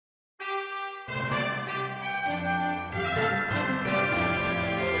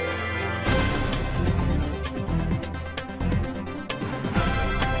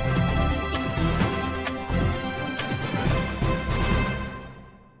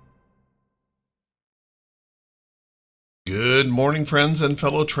Good morning, friends and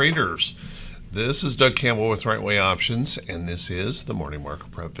fellow traders. This is Doug Campbell with Right Way Options, and this is the Morning Market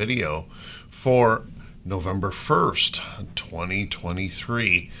Prep video for November 1st,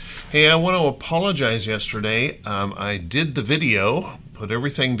 2023. Hey, I want to apologize yesterday. I did the video, put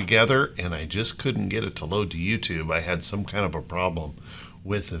everything together, and I just couldn't get it to load to YouTube. I had some kind of a problem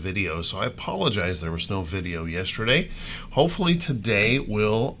with the video, so I apologize there was no video yesterday. Hopefully today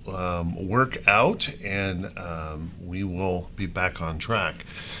will work out, and we will be back on track.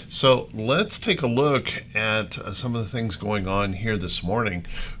 So let's take a look at some of the things going on here this morning.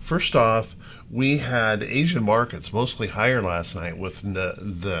 First off, we had Asian markets mostly higher last night, with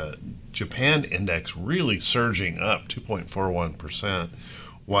the Japan index really surging up 2.41%,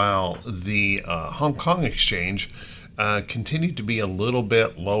 while the Hong Kong exchange continued to be a little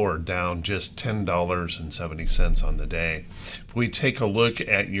bit lower, down just $10.70 on the day. If we take a look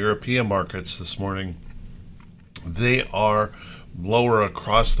at European markets this morning, they are lower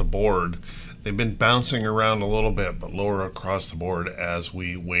across the board. They've been bouncing around a little bit, but lower across the board as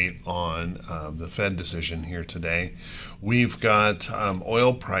we wait on the Fed decision here today. We've got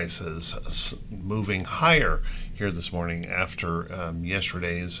oil prices moving higher here this morning after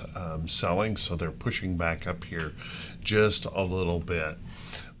yesterday's selling, so they're pushing back up here just a little bit.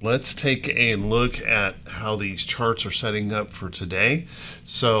 Let's take a look at how these charts are setting up for today.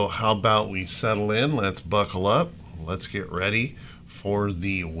 So how about we settle in? Let's buckle up. Let's get ready for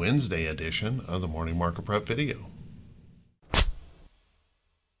the Wednesday edition of the Morning Market Prep video.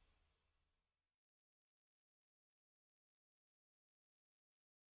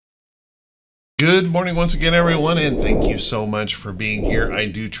 Good morning once again, everyone, and thank you so much for being here. I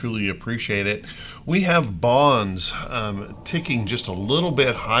do truly appreciate it. We have bonds ticking just a little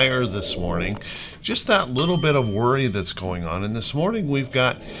bit higher this morning. Just that little bit of worry that's going on. And this morning we've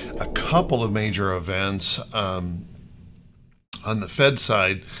got a couple of major events on the Fed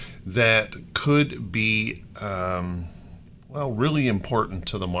side that could be well, really important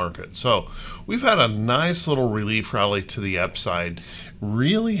to the market. So we've had a nice little relief rally to the upside.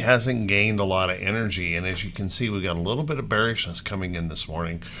 Really hasn't gained a lot of energy, and as you can see, we got a little bit of bearishness coming in this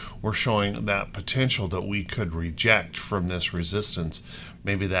morning. We're showing that potential that we could reject from this resistance,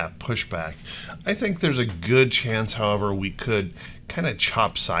 maybe that pushback. I think there's a good chance, however, we could kind of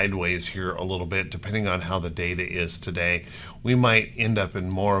chop sideways here a little bit depending on how the data is today. We might end up in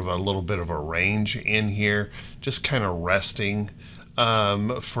more of a little bit of a range in here, just kind of resting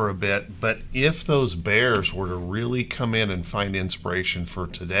for a bit. But if those bears were to really come in and find inspiration for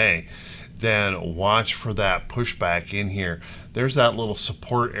today, then watch for that pushback in here. There's that little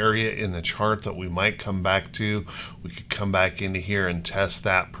support area in the chart that we might come back to. We could come back into here and test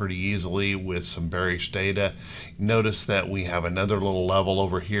that pretty easily with some bearish data. Notice that we have another little level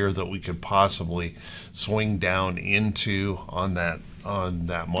over here that we could possibly swing down into on that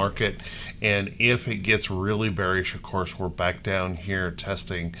market. And if it gets really bearish, of course, we're back down here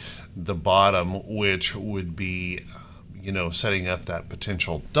testing the bottom, which would be setting up that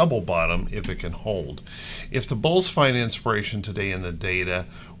potential double bottom if it can hold. If the bulls find inspiration today in the data,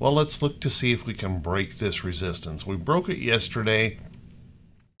 well, let's look to see if we can break this resistance. We broke it yesterday,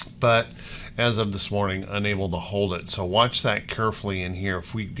 but as of this morning, unable to hold it. So watch that carefully in here.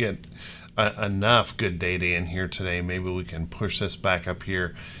 If we get enough good data in here today, maybe we can push this back up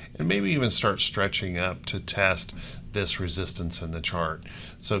here and maybe even start stretching up to test this resistance in the chart.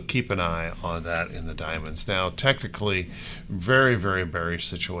 So keep an eye on that in the diamonds. Now, technically, very, very bearish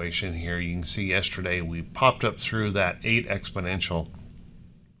situation here. You can see yesterday we popped up through that 8 exponential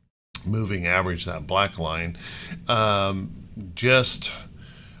moving average, that black line, just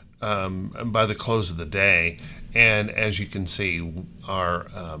by the close of the day. And as you can see, our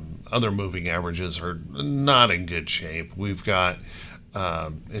other moving averages are not in good shape. We've got,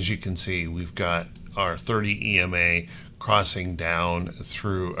 as you can see, we've got our 30 EMA crossing down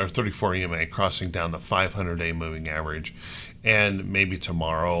through, our 34 EMA crossing down the 500-day moving average. And maybe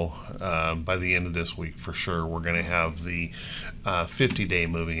tomorrow, by the end of this week for sure, we're going to have the 50-day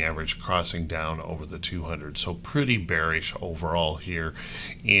moving average crossing down over the 200. So pretty bearish overall here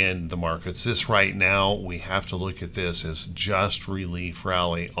in the markets. This right now, we have to look at this as just relief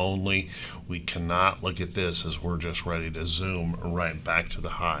rally only. We cannot look at this as we're just ready to zoom right back to the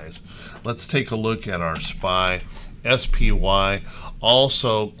highs. Let's take a look at our SPY. SPY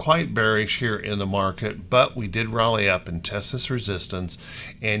also quite bearish here in the market, but we did rally up and test this resistance,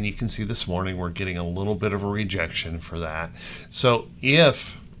 and you can see this morning we're getting a little bit of a rejection for that. So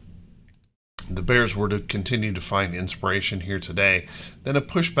if the bears were to continue to find inspiration here today, then a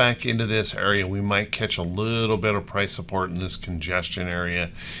pushback into this area, we might catch a little bit of price support in this congestion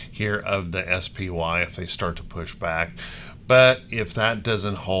area here of the SPY if they start to push back. But if that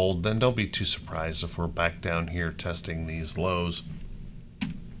doesn't hold, then don't be too surprised if we're back down here testing these lows.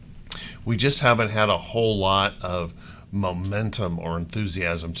 We just haven't had a whole lot of momentum or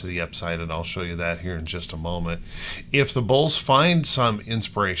enthusiasm to the upside, and I'll show you that here in just a moment. If the bulls find some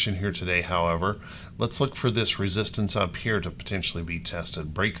inspiration here today, however, let's look for this resistance up here to potentially be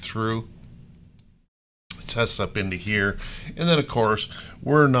tested. Breakthrough, test up into here, and then of course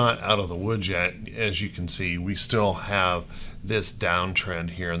we're not out of the woods yet. As you can see, we still have this downtrend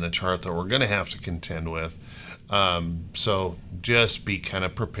here in the chart that we're going to have to contend with. So just be kind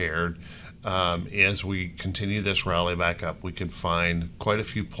of prepared. As we continue this rally back up, we could find quite a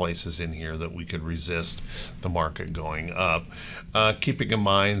few places in here that we could resist the market going up. Keeping in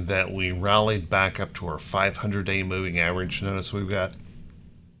mind that we rallied back up to our 500-day moving average. Notice we've got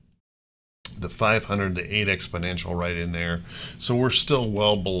the 500, the 8 exponential right in there. So we're still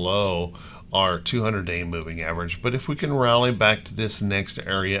well below our 200-day moving average. But if we can rally back to this next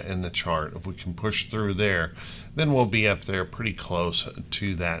area in the chart, if we can push through there, then we'll be up there pretty close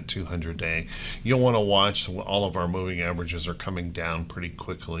to that 200-day. You'll want to watch all of our moving averages are coming down pretty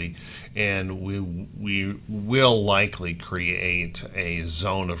quickly, and we will likely create a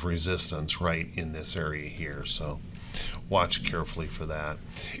zone of resistance right in this area here. So watch carefully for that.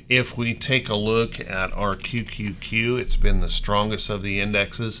 If we take a look at our QQQ, it's been the strongest of the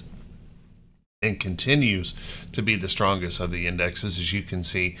indexes and continues to be the strongest of the indexes, as you can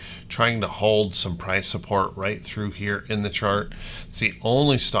see, trying to hold some price support right through here in the chart. It's the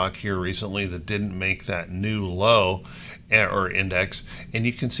only stock here recently that didn't make that new low or index, and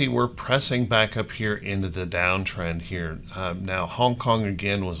you can see we're pressing back up here into the downtrend here. Now Hong Kong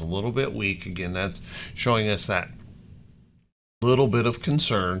again was a little bit weak. Again, that's showing us that little bit of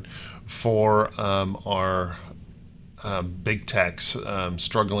concern for our big techs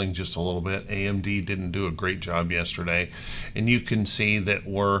struggling just a little bit. AMD didn't do a great job yesterday, and you can see that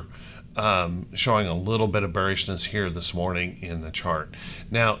we're showing a little bit of bearishness here this morning in the chart.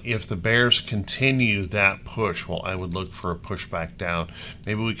 Now, if the bears continue that push, well, I would look for a push back down.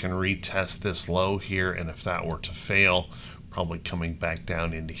 Maybe we can retest this low here, and if that were to fail, probably coming back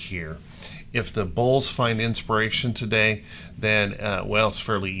down into here. If the bulls find inspiration today, then, well, it's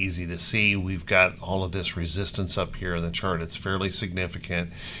fairly easy to see. We've got all of this resistance up here in the chart. It's fairly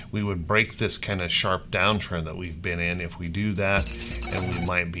significant. We would break this kind of sharp downtrend that we've been in if we do that, and we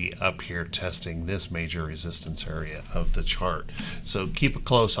might be up here testing this major resistance area of the chart. So keep a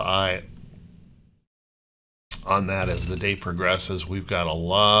close eye on that as the day progresses. We've got a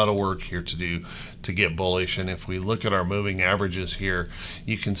lot of work here to do to get bullish, and if we look at our moving averages here,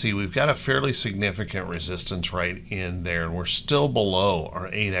 you can see we've got a fairly significant resistance right in there, and we're still below our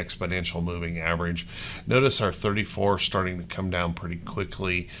 8 exponential moving average. Notice our 34 starting to come down pretty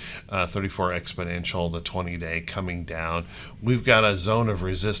quickly. 34 exponential, the 20-day coming down. We've got a zone of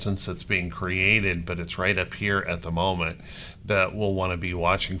resistance that's being created, but it's right up here at the moment that we'll want to be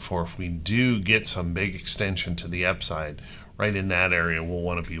watching for. If we do get some big extension to the upside, right in that area, we'll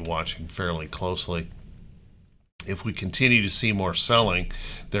want to be watching fairly closely. If we continue to see more selling,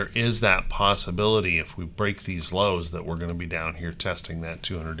 there is that possibility if we break these lows that we're going to be down here testing that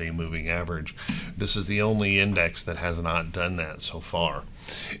 200-day moving average. This is the only index that has not done that so far.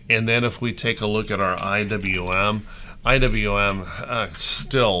 And then if we take a look at our IWM,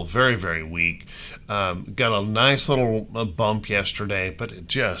 still very, very weak. Got a nice little bump yesterday, but it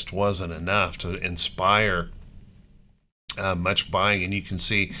just wasn't enough to inspire much buying, and you can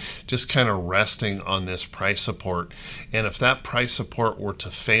see just kind of resting on this price support. And if that price support were to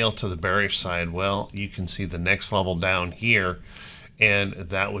fail to the bearish side, well, you can see the next level down here, and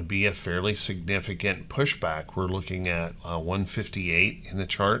that would be a fairly significant pushback. We're looking at 158 in the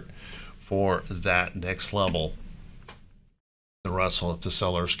chart for that next level. The Russell, if the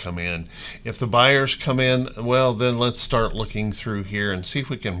sellers come in. If the buyers come in, well, then let's start looking through here and see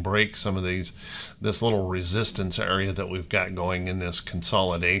if we can break some of this little resistance area that we've got going in this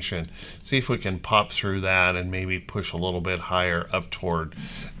consolidation. See if we can pop through that and maybe push a little bit higher up toward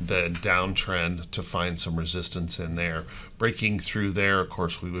the downtrend to find some resistance in there. Breaking through there, of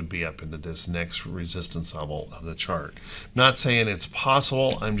course, we would be up into this next resistance level of the chart. Not saying it's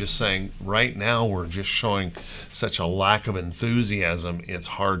possible, I'm just saying right now we're just showing such a lack of enthusiasm. It's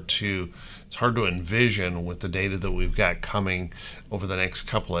hard to envision with the data that we've got coming over the next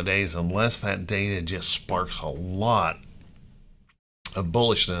couple of days, unless that data just sparks a lot of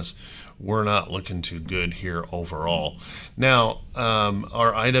bullishness, we're not looking too good here overall. Now,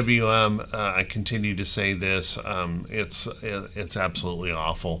 our IWM, I continue to say this, it's absolutely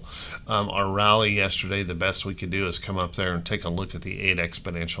awful. Our rally yesterday, the best we could do is come up there and take a look at the 8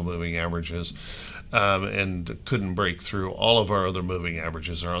 exponential moving averages, and couldn't break through. All of our other moving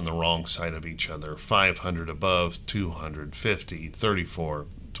averages are on the wrong side of each other. 500 above, 250, 34,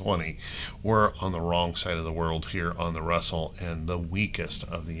 20. We're on the wrong side of the world here on the Russell, and the weakest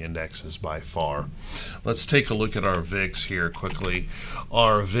of the indexes by far. Let's take a look at our VIX here quickly.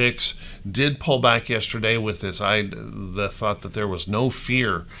 Our VIX did pull back yesterday with this the thought that there was no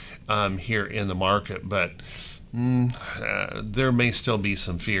fear here in the market, but there may still be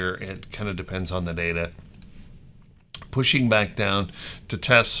some fear. It kind of depends on the data. Pushing back down to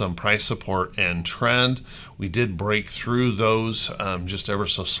test some price support and trend. We did break through those just ever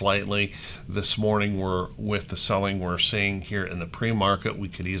so slightly. This morning, with the selling we're seeing here in the pre-market, we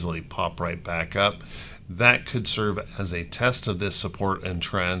could easily pop right back up. That could serve as a test of this support and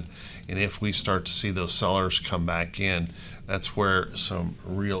trend. And if we start to see those sellers come back in, that's where some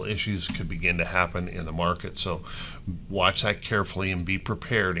real issues could begin to happen in the market. So watch that carefully and be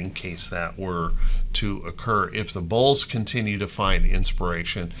prepared in case that were to occur. If the bulls continue to find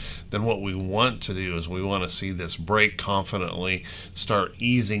inspiration, then what we want to do is we want to see this break confidently, start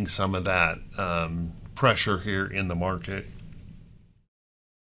easing some of that pressure here in the market,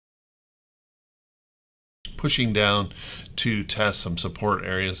 pushing down to test some support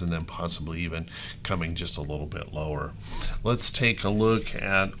areas, and then possibly even coming just a little bit lower. Let's take a look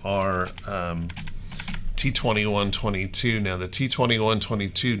at our T2122. Now the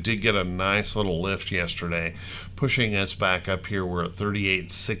T2122 did get a nice little lift yesterday, pushing us back up here. We're at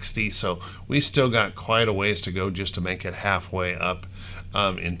 38.60, so we still got quite a ways to go just to make it halfway up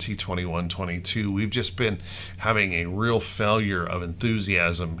in T2122. We've just been having a real failure of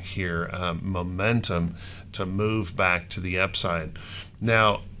enthusiasm here, momentum to move back to the upside.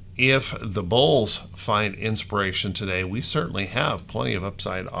 Now, if the bulls find inspiration today, we certainly have plenty of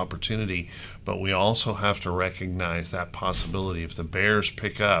upside opportunity, but we also have to recognize that possibility. If the bears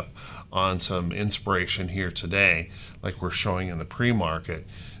pick up on some inspiration here today, like we're showing in the pre-market,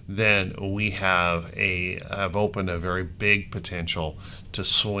 then we have opened a very big potential to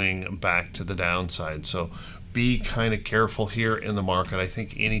swing back to the downside. So be kind of careful here in the market. I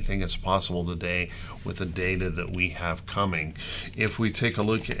think anything is possible today with the data that we have coming. If we take a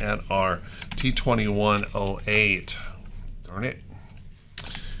look at our T2108, darn it,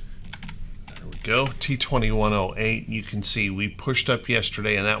 there we go, T2108, you can see we pushed up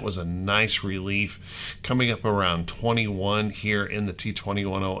yesterday, and that was a nice relief, coming up around 21 here in the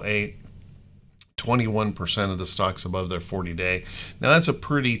T2108. 21% of the stocks above their 40-day. Now that's a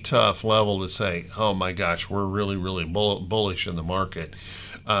pretty tough level to say, oh my gosh, we're really, really bullish in the market,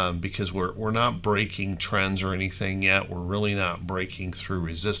 because we're not breaking trends or anything yet. We're really not breaking through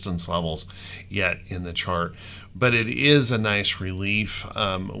resistance levels yet in the chart. But it is a nice relief.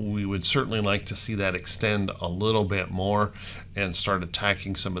 We would certainly like to see that extend a little bit more and start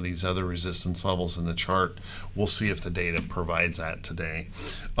attacking some of these other resistance levels in the chart. We'll see if the data provides that today.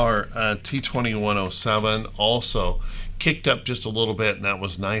 Our T2107 also kicked up just a little bit, and that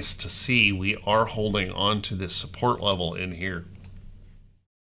was nice to see. We are holding on to this support level in here.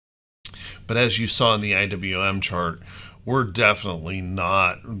 But as you saw in the IWM chart, we're definitely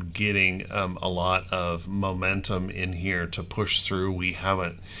not getting a lot of momentum in here to push through. We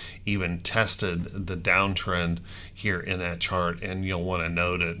haven't even tested the downtrend here in that chart, and you'll want to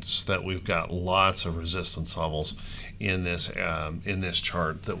notice that we've got lots of resistance levels in this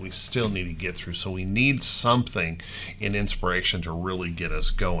chart that we still need to get through. So we need something in inspiration to really get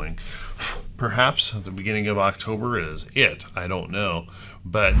us going. Perhaps at the beginning of October is it. I don't know,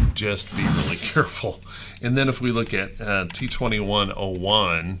 but just be really careful. And then if we look at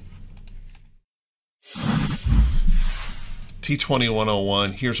T2101,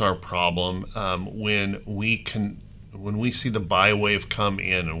 T2101, here's our problem. When we see the buy wave come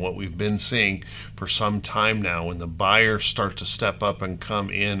in, and what we've been seeing for some time now, when the buyers start to step up and come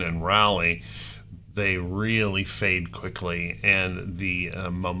in and rally, they really fade quickly, and the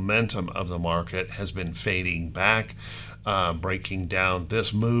momentum of the market has been fading back, breaking down.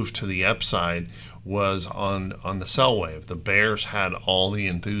 This move to the upside was on the sell wave. The bears had all the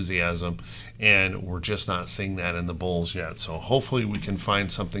enthusiasm, and we're just not seeing that in the bulls yet. So hopefully we can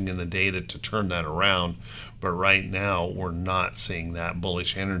find something in the data to turn that around, but right now we're not seeing that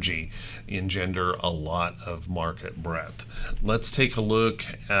bullish energy engender a lot of market breadth. Let's take a look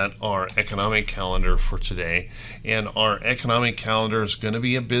at our economic calendar for today, and our economic calendar is going to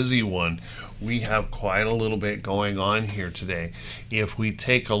be a busy one. we have quite a little bit going on here today. If we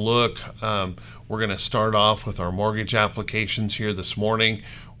take a look, we're going to start off with our mortgage applications here this morning.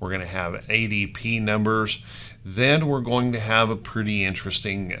 We're going to have ADP numbers. Then we're going to have a pretty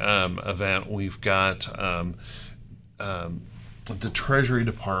interesting event. We've got the Treasury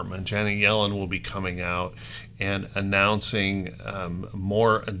Department, Janet Yellen, will be coming out and announcing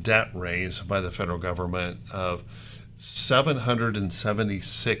more debt raise by the federal government of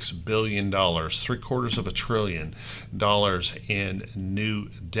 $776 billion, $776 billion in new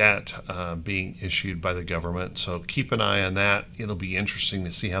debt being issued by the government. So keep an eye on that. It'll be interesting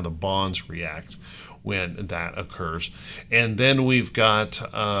to see how the bonds react when that occurs. And then we've got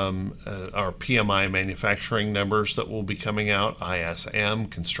our PMI manufacturing numbers that will be coming out, ISM,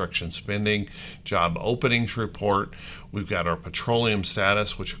 construction spending, job openings report. We've got our petroleum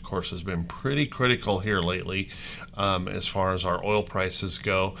status, which of course has been pretty critical here lately as far as our oil prices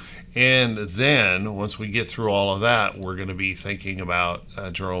go. And then once we get through all of that, we're going to be thinking about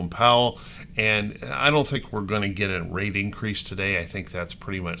Jerome Powell. And I don't think we're going to get a rate increase today. I think that's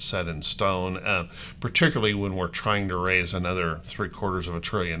pretty much set in stone, particularly when we're trying to raise another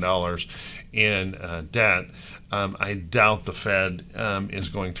 $750 billion in debt. I doubt the Fed is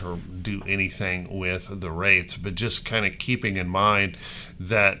going to do anything with the rates, but just kind of keeping in mind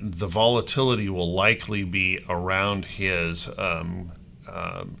that the volatility will likely be around his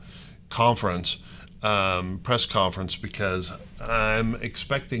press conference, because I'm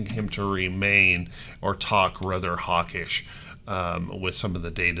expecting him to remain or talk rather hawkish with some of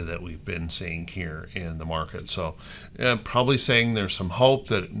the data that we've been seeing here in the market. So probably saying there's some hope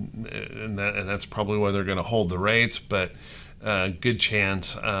and that's probably why they're going to hold the rates, but good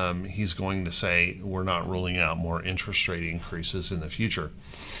chance he's going to say we're not ruling out more interest rate increases in the future.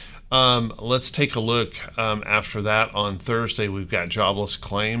 Let's take a look after that. On Thursday, we've got jobless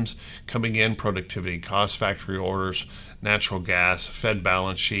claims coming in, productivity cost, factory orders, natural gas, Fed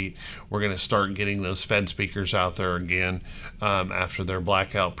balance sheet. We're going to start getting those Fed speakers out there again after their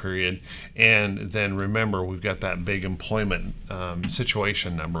blackout period. And then remember, we've got that big employment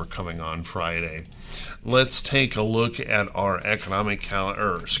situation number coming on Friday. Let's take a look at our economic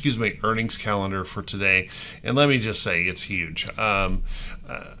calendar, earnings calendar for today. And let me just say, it's huge.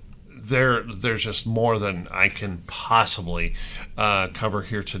 There's just more than I can possibly cover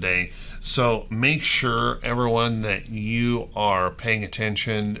here today. So make sure, everyone, that you are paying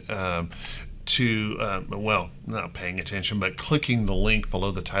attention to, well, not paying attention, but clicking the link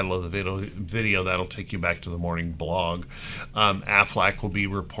below the title of the video. That'll take you back to the morning blog. Aflac will be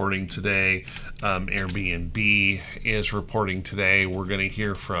reporting today. Airbnb is reporting today. We're going to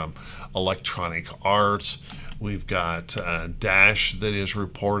hear from Electronic Arts. We've got Dash that is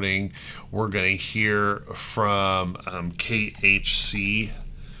reporting. We're going to hear from KHC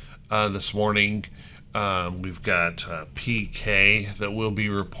this morning. We've got PK that will be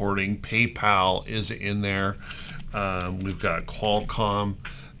reporting. PayPal is in there. We've got Qualcomm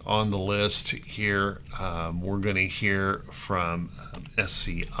on the list here. We're going to hear from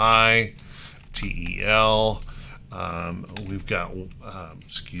SCI, TEL. We've got,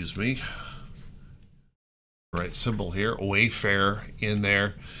 right symbol here, Wayfair in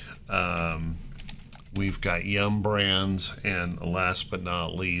there. We've got Yum Brands, and last but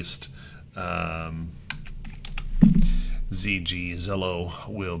not least, ZG, Zillow,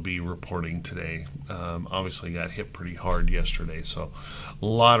 will be reporting today. Obviously got hit pretty hard yesterday, so a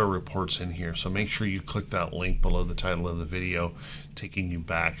lot of reports in here. So make sure you click that link below the title of the video, taking you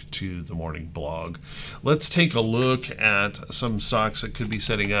back to the morning blog. Let's take a look at some stocks that could be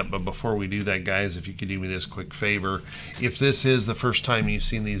setting up. But before we do that, guys, if you could do me this quick favor, if this is the first time you've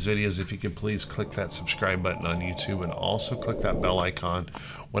seen these videos, if you could please click that subscribe button on YouTube, and also click that bell icon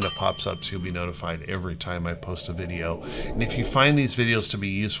when it pops up, so you'll be notified every time I post a video. And if you find these videos to be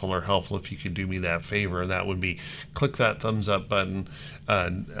useful or helpful, if you could do me that favor, that would be click that thumbs up button,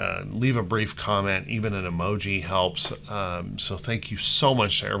 leave a brief comment, even an emoji helps. So thank you so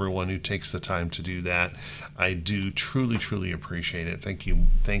much to everyone who takes the time to do that. I do truly appreciate it. Thank you.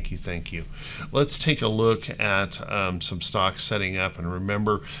 Let's take a look at some stocks setting up, and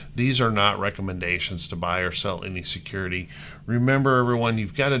remember, these are not recommendations to buy or sell any security. Remember, everyone,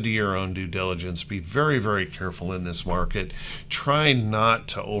 you've got to do your own due diligence. Be very careful in this market. Try not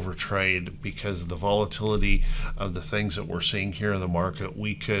to overtrade, because of the volatility of the things that we're seeing here in the market.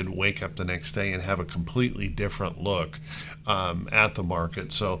 We could wake up the next day and have a completely different look at the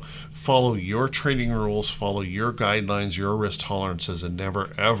market. So follow your trading rules, follow your guidelines, your risk tolerances, and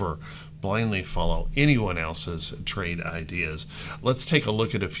never ever blindly follow anyone else's trade ideas. Let's take a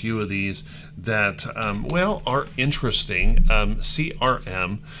look at a few of these that, well, are interesting.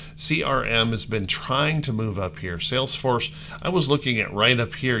 CRM has been trying to move up here. Salesforce, I was looking at right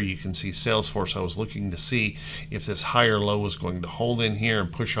up here. You can see Salesforce. I was looking to see if this higher low was going to hold in here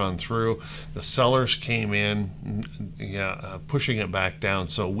and push on through. The sellers came in, pushing it back down.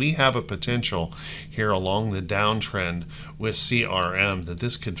 So we have a potential here along the downtrend with CRM that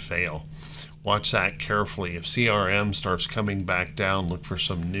this could fail. Watch that carefully. If CRM starts coming back down, look for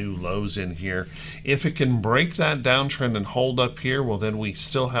some new lows in here. If it can break that downtrend and hold up here, well, then we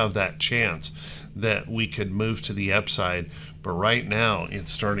still have that chance that we could move to the upside. But right now,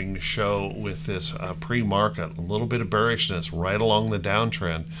 it's starting to show with this pre-market a little bit of bearishness right along the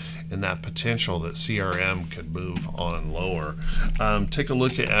downtrend, and that potential that CRM could move on lower. Take a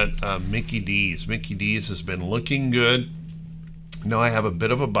look at Mickey D's. Mickey D's has been looking good. Now I have a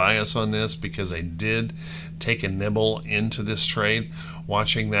bit of a bias on this because I did take a nibble into this trade,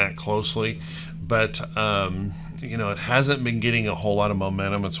 watching that closely, but you know, it hasn't been getting a whole lot of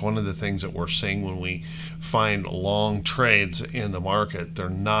momentum. It's one of the things that we're seeing when we find long trades in the market. They're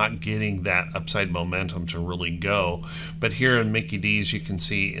not getting that upside momentum to really go. But here in Mickey D's, you can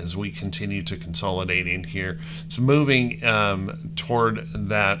see as we continue to consolidate in here, it's moving toward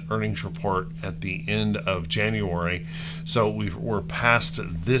that earnings report at the end of January. So we're past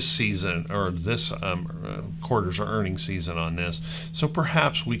this season, or this quarter's earnings season on this. So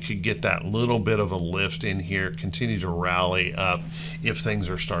perhaps we could get that little bit of a lift in here, continue to rally up if things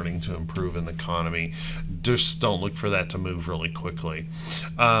are starting to improve in the economy. Just don't look for that to move really quickly.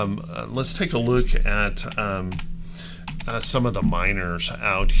 Let's take a look at some of the miners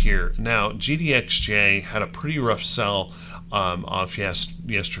out here. Now, GDXJ had a pretty rough sell off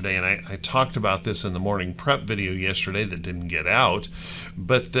yesterday, and I talked about this in the morning prep video yesterday that didn't get out,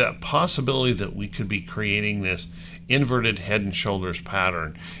 but the possibility that we could be creating this inverted head and shoulders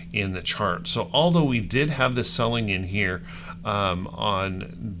pattern in the chart. So although we did have this selling in here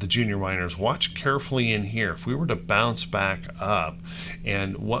on the junior miners, watch carefully in here. If we were to bounce back up,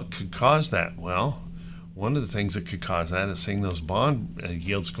 and what could cause that? Well, one of the things that could cause that is seeing those bond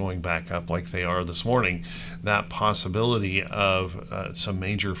yields going back up like they are this morning. That possibility of some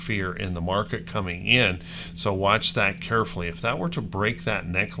major fear in the market coming in. So watch that carefully. If that were to break that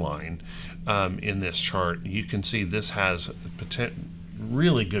neckline in this chart, you can see this has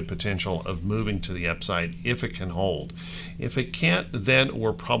really good potential of moving to the upside if it can hold. If it can't, then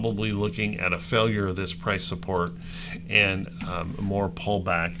we're probably looking at a failure of this price support and more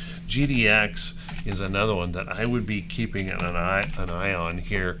pullback. GDX is another one that I would be keeping an eye on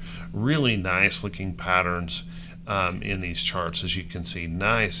here. Really nice looking patterns in these charts, as you can see.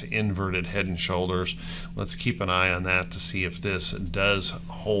 Nice inverted head and shoulders. Let's keep an eye on that to see if this does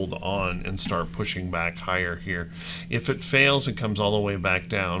hold on and start pushing back higher here. If it fails and comes all the way back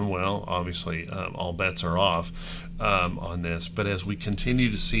down, well, obviously all bets are off on this. But as we continue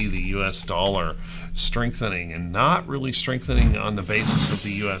to see the US dollar strengthening, and not really strengthening on the basis of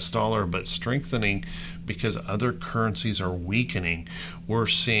the US dollar, but strengthening because other currencies are weakening, we're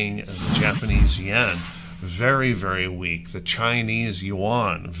seeing the Japanese yen very, very weak. The Chinese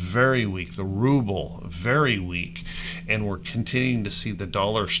yuan, very weak. The ruble, very weak. And we're continuing to see the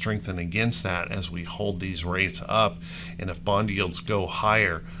dollar strengthen against that as we hold these rates up. And if bond yields go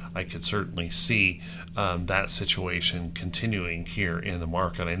higher, I could certainly see that situation continuing here in the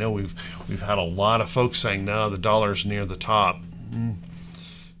market. I know we've had a lot of folks saying, no, the dollar's near the top.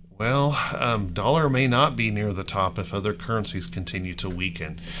 Well, dollar may not be near the top if other currencies continue to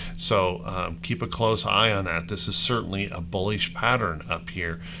weaken. So keep a close eye on that. This is certainly a bullish pattern up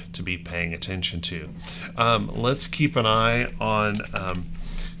here to be paying attention to. Let's keep an eye on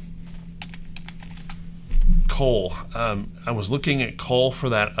coal. I was looking at coal for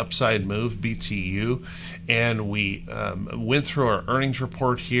that upside move, BTU, and we went through our earnings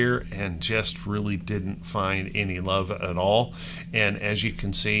report here and just really didn't find any love at all. And as you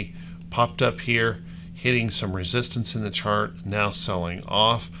can see, popped up here, hitting some resistance in the chart, now selling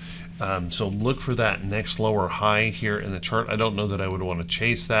off. So look for that next lower high here in the chart. I don't know that I would want to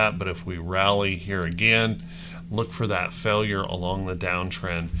chase that, but if we rally here again, look for that failure along the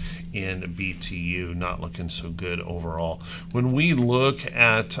downtrend in BTU. Not looking so good overall. When we look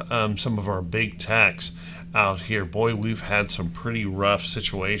at some of our big techs out here, boy, we've had some pretty rough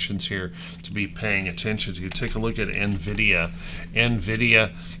situations here to be paying attention to. Take a look at NVIDIA.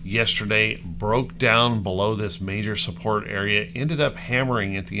 NVIDIA yesterday broke down below this major support area, ended up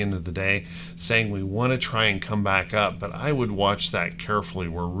hammering at the end of the day, saying we want to try and come back up, but I would watch that carefully.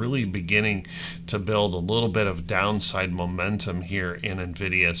 We're really beginning to build a little bit of downside momentum here in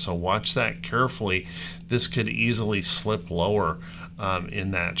NVIDIA. So watch that carefully. This could easily slip lower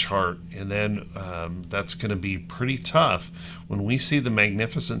in that chart. And then that's going to be pretty tough. When we see the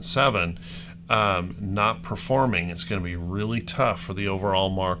Magnificent Seven not performing, it's going to be really tough for the overall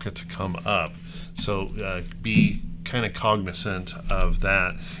market to come up. So be kind of cognizant of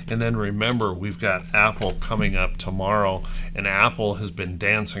that. And then remember, we've got Apple coming up tomorrow, and Apple has been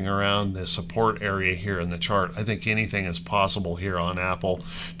dancing around the support area here in the chart. I think anything is possible here on Apple,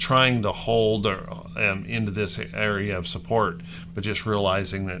 trying to hold into this area of support, but just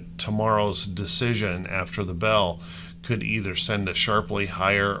realizing that tomorrow's decision after the bell could either send us sharply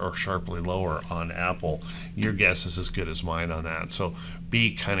higher or sharply lower on Apple. Your guess is as good as mine on that, so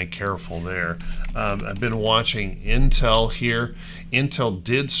be kind of careful there. I've been watching Intel here. Intel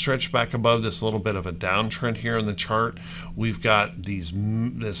did stretch back above this little bit of a downtrend here in the chart. We've got this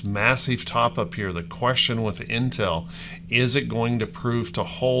massive top up here. The question with Intel, is it going to prove to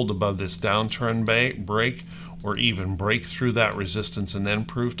hold above this downtrend break, or even break through that resistance and then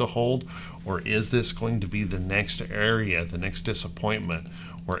prove to hold? Or is this going to be the next area, the next disappointment,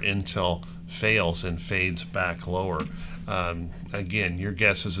 where Intel fails and fades back lower? Again, your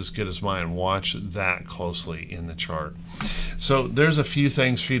guess is as good as mine. Watch that closely in the chart. So there's a few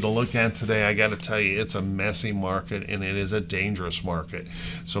things for you to look at today. I got to tell you, it's a messy market and it is a dangerous market.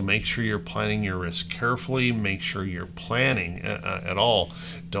 So make sure you're planning your risk carefully. Make sure you're planning at all.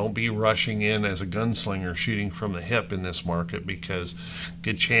 Don't be rushing in as a gunslinger shooting from the hip in this market, because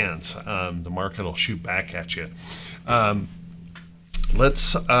good chance the market will shoot back at you.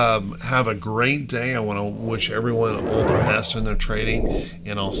 Let's have a great day. I want to wish everyone all the best in their trading,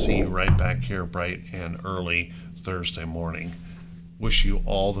 and I'll see you right back here bright and early Thursday morning. Wish you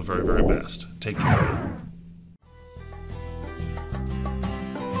all the very, very best. Take care.